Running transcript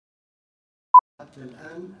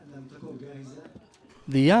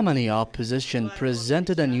The Yemeni opposition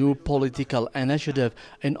presented a new political initiative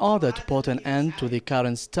in order to put an end to the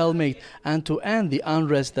current stalemate and to end the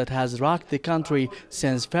unrest that has rocked the country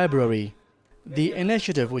since February. The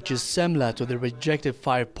initiative, which is similar to the rejected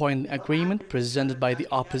five-point agreement presented by the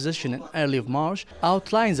opposition in early March,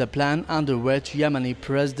 outlines a plan under which Yemeni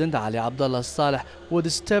President Ali Abdullah Saleh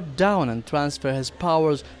would step down and transfer his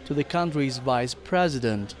powers to the country's vice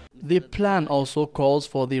president. The plan also calls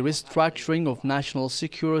for the restructuring of national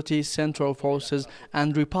security, central forces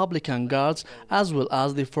and Republican guards, as well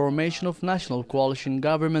as the formation of national coalition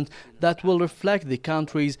government that will reflect the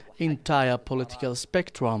country's entire political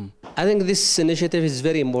spectrum. I think this initiative is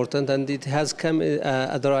very important and it has come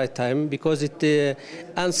at the right time because it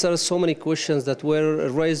answers so many questions that were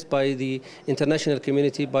raised by the international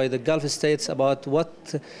community, by the Gulf states about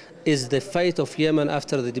what is the fate of Yemen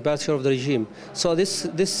after the departure of the regime. So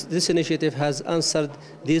this initiative has answered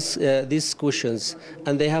these questions,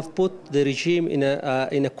 and they have put the regime in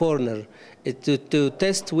a corner to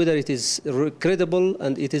test whether it is credible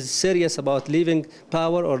and it is serious about leaving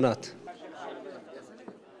power or not.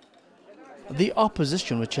 The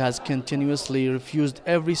opposition, which has continuously refused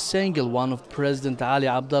every single one of President Ali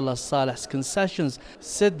Abdullah Saleh's concessions,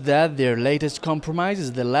 said that their latest compromise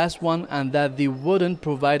is the last one and that they wouldn't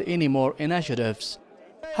provide any more initiatives.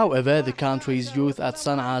 However, the country's youth at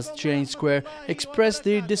Sanaa's Change Square expressed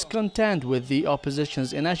their discontent with the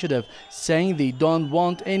opposition's initiative, saying they don't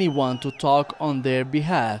want anyone to talk on their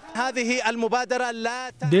behalf.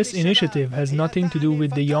 This initiative has nothing to do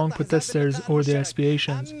with the young protesters or their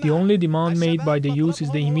aspirations. The only demand made by the youth is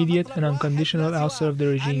the immediate and unconditional ouster of the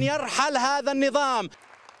regime.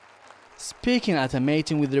 Speaking at a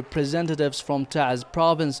meeting with representatives from Taiz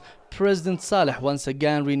province, President Saleh once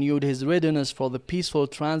again renewed his readiness for the peaceful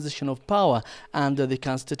transition of power under the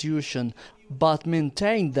constitution, but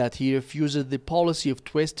maintained that he refuses the policy of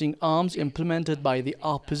twisting arms implemented by the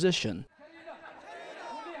opposition.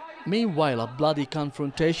 Meanwhile, a bloody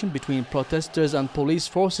confrontation between protesters and police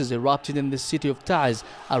forces erupted in the city of Taiz,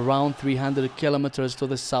 around 300 kilometers to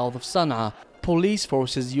the south of Sana'a. Police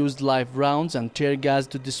forces used live rounds and tear gas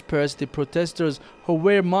to disperse the protesters who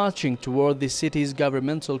were marching toward the city's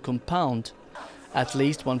governmental compound. At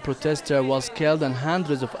least one protester was killed and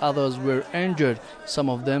hundreds of others were injured. Some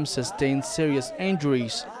of them sustained serious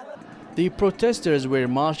injuries. The protesters were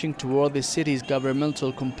marching toward the city's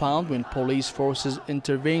governmental compound when police forces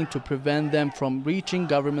intervened to prevent them from reaching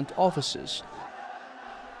government offices.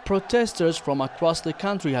 Protesters from across the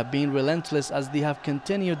country have been relentless as they have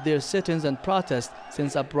continued their sit-ins and protests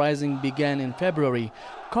since uprising began in February,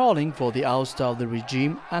 calling for the ouster of the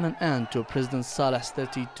regime and an end to President Saleh's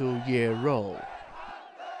 32-year rule.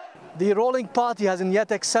 The ruling party hasn't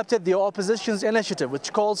yet accepted the opposition's initiative,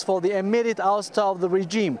 which calls for the immediate ouster of the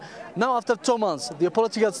regime. Now, after 2 months, the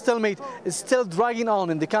political stalemate is still dragging on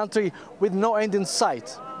in the country with no end in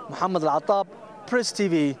sight. Muhammad Al-Attab, Press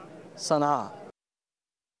TV, Sana'a.